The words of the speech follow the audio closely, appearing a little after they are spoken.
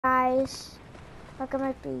guys, welcome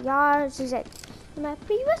back to Yards. In my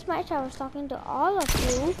previous match, I was talking to all of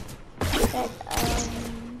you that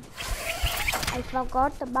I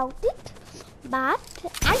forgot about it, but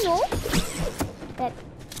I know that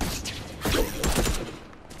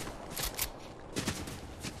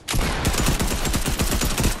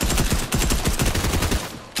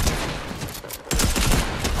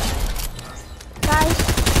guys,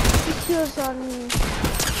 this feels on me.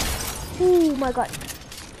 Oh my god.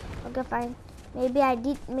 Okay, fine. Maybe I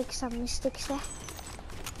did make some mistakes there.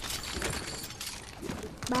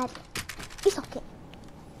 But it's okay.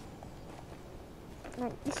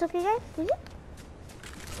 It's okay, guys? Is it?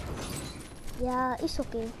 Yeah, it's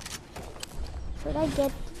okay. Should I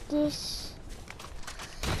get this?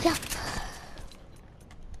 Yup.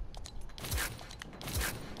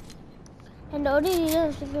 And the only reason I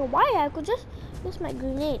was thinking why I could just use my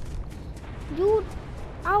grenade. Dude,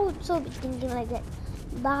 I would so be thinking like that.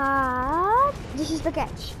 But this is the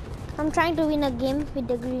catch. I'm trying to win a game with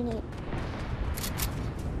the grenade.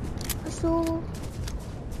 So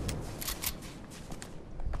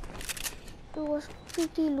it was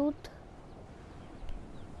pretty loot.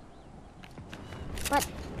 But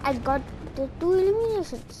I got the 2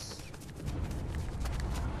 eliminations.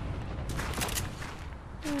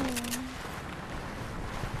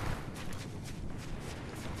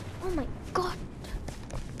 Oh my god.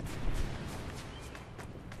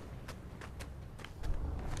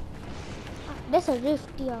 There's a rift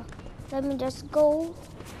here. Let me just go.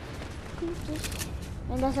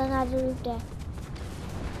 And there's another rift there.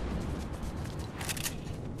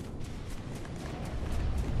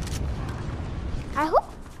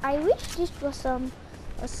 I wish this was a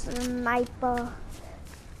sniper.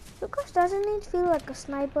 Because doesn't it feel like a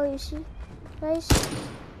sniper, you see? Guys. It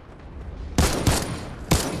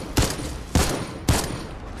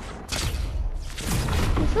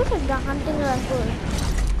feels like the hunting rifle.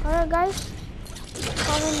 Alright guys.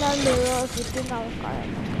 Comment down below if you think I was correct.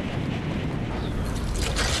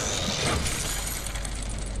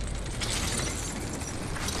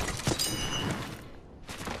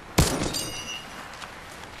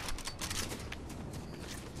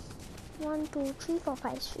 One, two, three, four,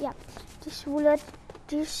 five. Yeah, this bullet,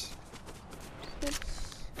 this.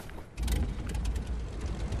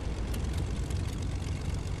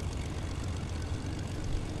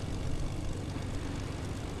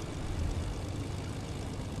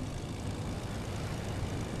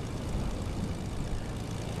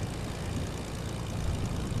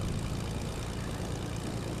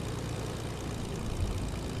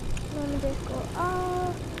 Let me just go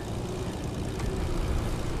up.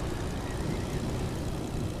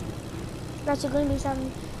 That's going to be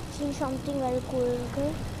something very cool,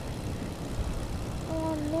 okay?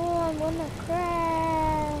 Oh no, I'm gonna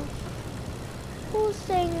crash. Who's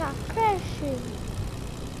saying I'm crashing?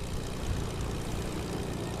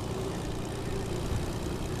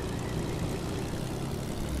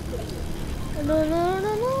 No.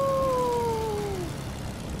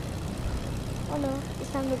 Oh no,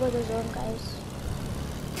 it's time to go to the zone, guys.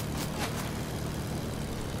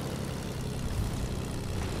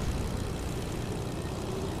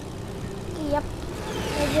 Yep,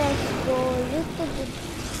 maybe I should go a little bit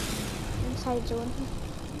inside zone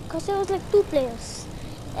because there was like 2 players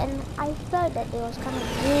and I felt that there was kind of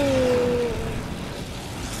good.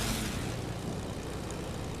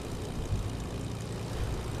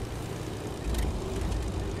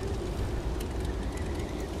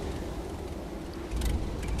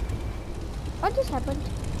 What just happened?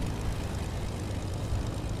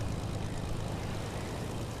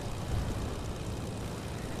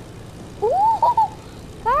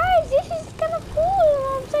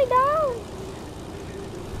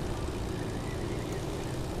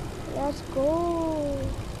 Let's go.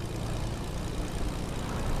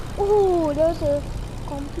 Oh, there's a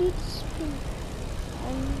complete spin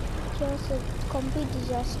and just a complete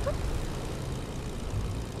disaster.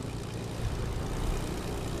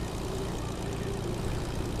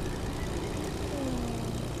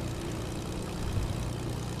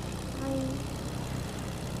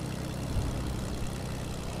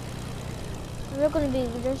 We're gonna be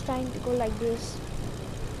just trying to go like this.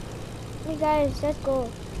 Hey guys, let's go.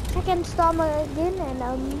 Second storm again and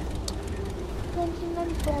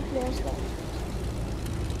 29 players left.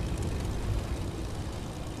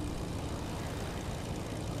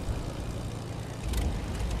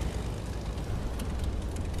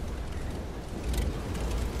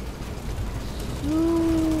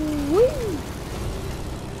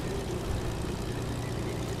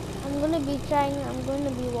 I'm going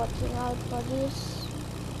to be watching out for this.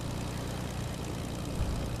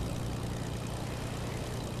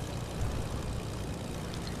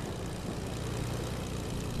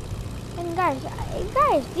 And guys,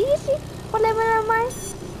 do you see what level am I?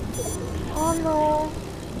 Oh no.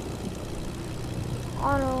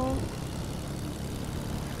 Oh no.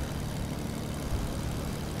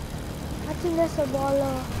 I think there's a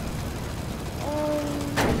baller.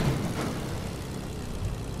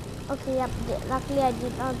 Okay, yep, luckily I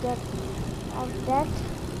did not get of that.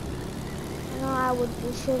 No, I would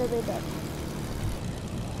be sure to be dead.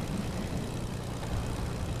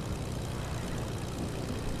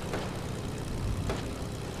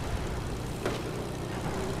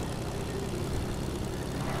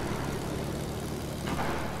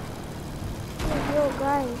 Yo,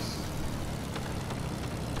 guys.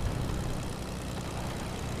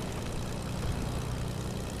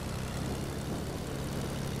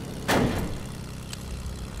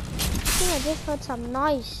 I just heard some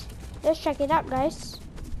noise. Let's check it out, guys.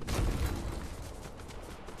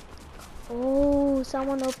 Oh,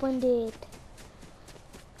 someone opened it.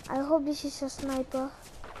 I hope this is a sniper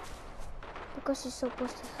because it's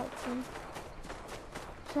supposed to help him.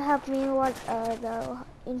 To help me what the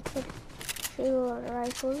infantry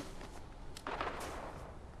rifle.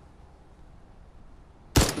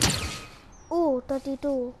 Oh,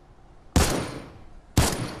 32.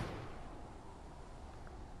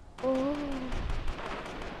 Oh,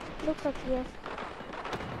 looks like we have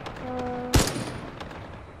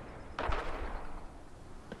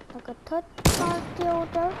like a third party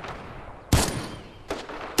order.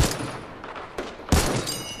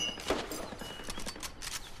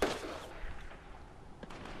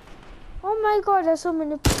 Oh my god, there's so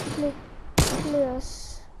many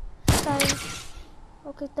players. Sorry.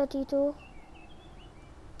 Okay, 32.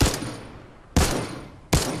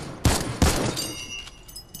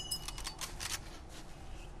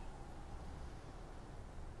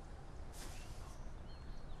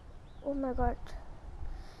 Oh my god.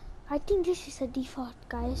 I think this is a default,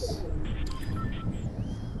 guys.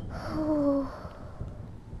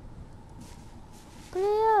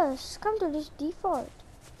 Players, come to this default.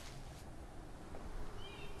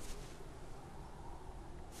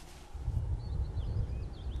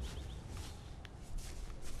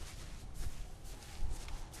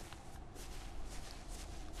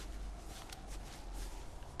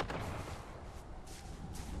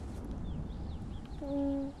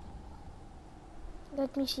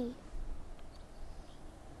 Let me see.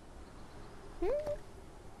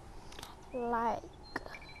 Like,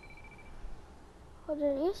 oh,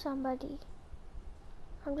 there is somebody.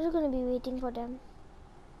 I'm just gonna be waiting for them.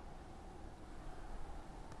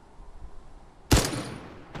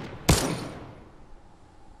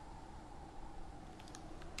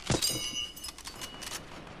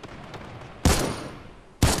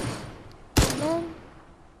 And then,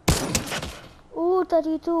 ooh,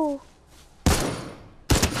 32.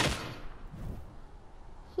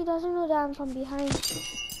 He doesn't know that I'm from behind.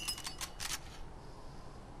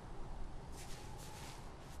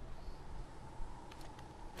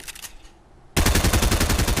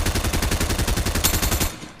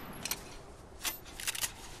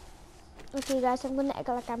 Okay guys, I'm gonna act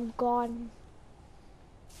like I'm gone.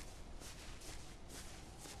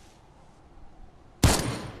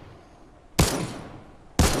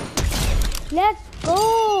 Let's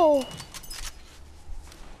go!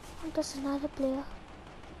 There's another player.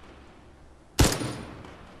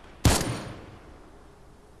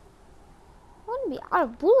 Be out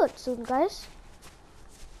of bullets soon, guys.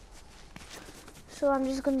 So I'm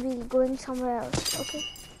just gonna be going somewhere else. Okay.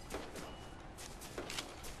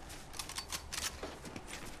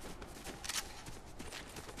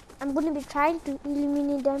 I'm gonna be trying to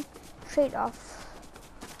eliminate them straight off.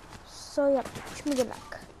 So yeah, wish me good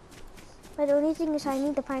luck. But the only thing is I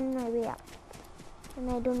need to find my way up,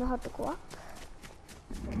 and I don't know how to go up.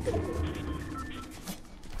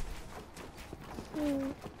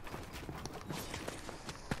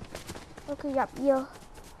 Okay, yep, here.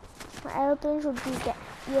 My aeroplane should be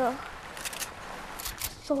here.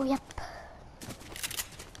 So, yep.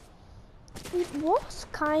 It was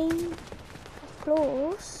kind of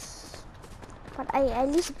close, but I at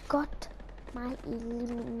least got my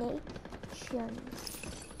elimination.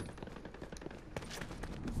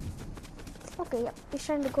 Okay, yep, it's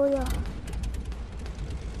trying to go here.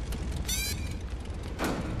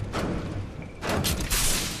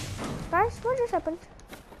 Guys, what just happened?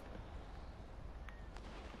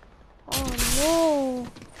 Oh no!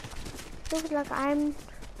 Looks like I'm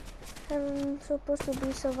supposed to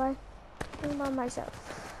be surviving by myself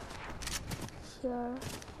here.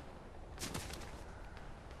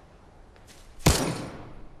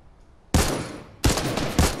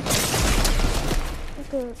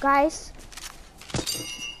 Okay, guys.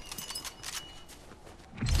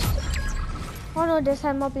 Oh no, there's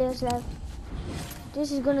 10 more players left.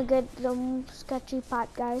 This is gonna get the sketchy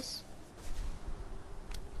part, guys.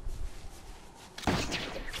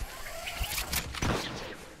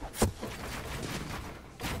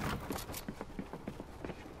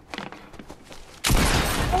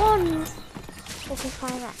 Oh no. Okay,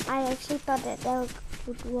 fine. I actually thought that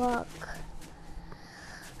would work.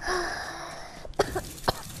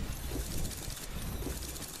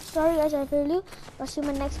 Sorry guys, I failed you. I'll see you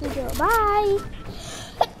in my next video. Bye.